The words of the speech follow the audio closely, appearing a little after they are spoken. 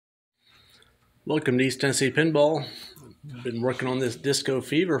Welcome to East Tennessee Pinball. Been working on this Disco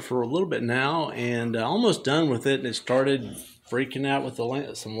Fever for a little bit now, and almost done with it. And it started freaking out with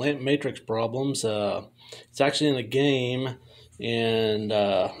some lamp matrix problems. It's actually in a game, and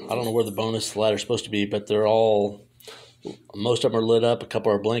I don't know where the bonus ladder is supposed to be, but most of them are lit up. A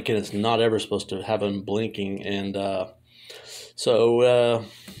couple are blinking. It's not ever supposed to have them blinking, and so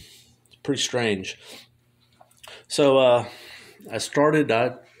it's pretty strange. So I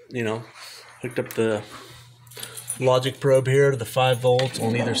hooked up the logic probe here to the 5 volts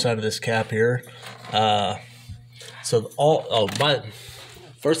on either side of this cap here. But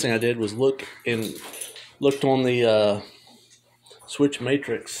first thing I did was looked on the switch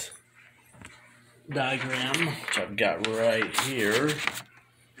matrix diagram, which I've got right here.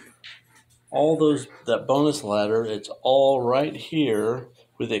 That bonus ladder, it's all right here,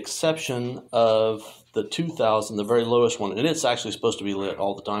 with the exception of the 2000, the very lowest one, and it's actually supposed to be lit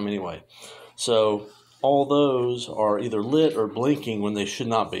all the time anyway. So all those are either lit or blinking when they should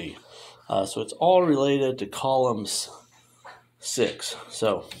not be. So it's all related to columns 6.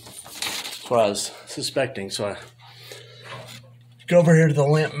 So that's what I was suspecting. So I go over here to the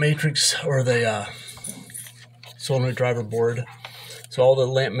lamp matrix, or the solenoid driver board. So all the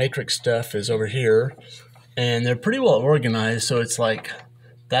lamp matrix stuff is over here, and they're pretty well organized. So it's like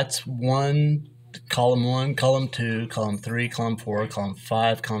that's column 1, column 2, column 3, column 4, column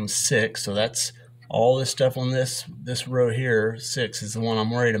 5, column 6. So that's all this stuff on this row here. 6 is the one I'm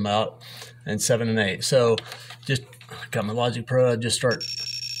worried about, and 7 and 8. So just got my logic probe. Just start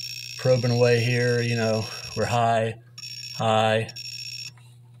probing away here. We're high.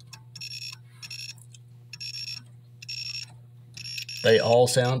 They all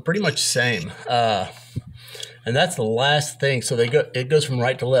sound pretty much the same. And that's the last thing. So it goes from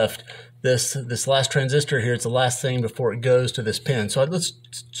right to left. This last transistor here, it's the last thing before it goes to this pin. So let's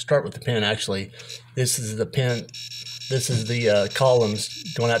start with the pin, actually. This is the pin. This is the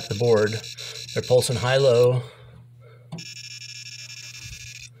columns going out to the board. They're pulsing high-low.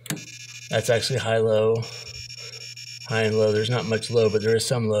 That's actually high-low. High and low. There's not much low, but there is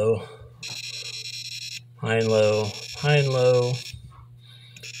some low. High and low. High and low.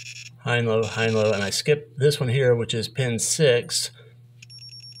 High and low, high and low, and I skip this one here, which is pin 6.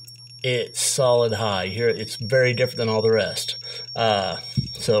 It's solid high. Here, it's very different than all the rest.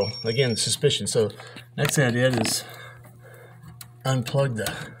 So, again, suspicion. So, next thing I did is unplug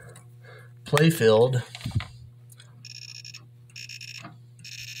the play field.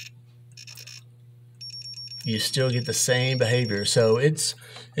 You still get the same behavior. So, it's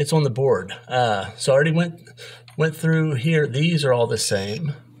on the board. So, I already went through here. These are all the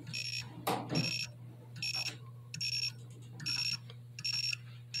same.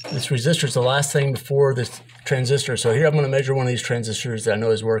 This resistor is the last thing before this transistor. So here I'm going to measure one of these transistors that I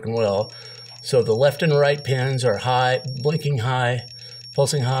know is working well. So the left and right pins are high, blinking high,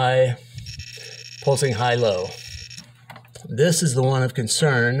 pulsing high, low. This is the one of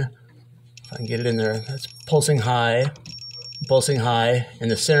concern. If I can get it in there. That's pulsing high,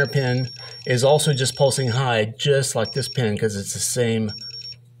 and the center pin is also just pulsing high, just like this pin, because it's the same.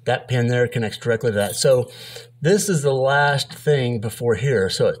 That pin there connects directly to that. So this is the last thing before here.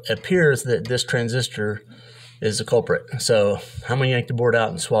 So it appears that this transistor is the culprit. So I'm going to yank the board out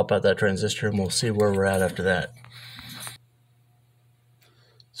and swap out that transistor, and we'll see where we're at after that.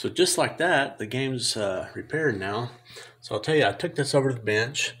 So just like that, the game's repaired now. So I'll tell you, I took this over to the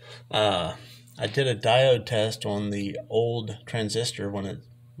bench. I did a diode test on the old transistor when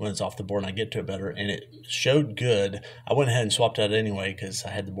it's off the board and I get to it better, and it showed good. I went ahead and swapped out anyway because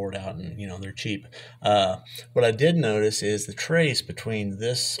I had the board out, and they're cheap. What I did notice is the trace between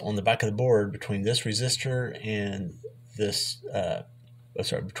this on the back of the board, between this resistor and this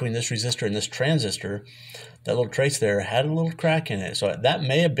between this resistor and this transistor, that little trace there had a little crack in it. So that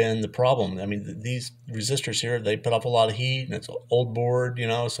may have been the problem. I mean, these resistors here, they put off a lot of heat, and it's an old board,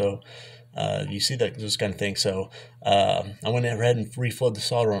 so you see those kind of things. So I went ahead and reflowed the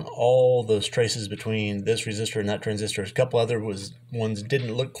solder on all those traces between this resistor and that transistor. A couple other ones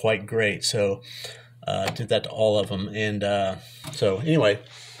didn't look quite great, so I did that to all of them. And so anyway,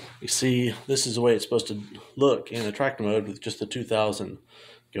 you see this is the way it's supposed to look in attractor mode with just the 2000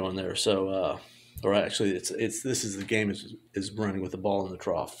 going there. So or actually, this is the game is running with the ball in the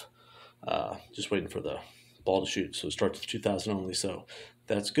trough, just waiting for the ball to shoot. So it starts with 2000 only. So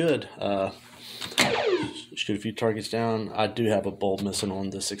that's good. Shoot a few targets down. I do have a bulb missing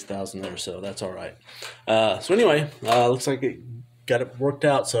on the 6000 there, so that's all right. So anyway, looks like it got it worked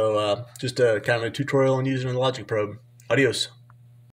out. So just kind of a tutorial on using the logic probe. Adios.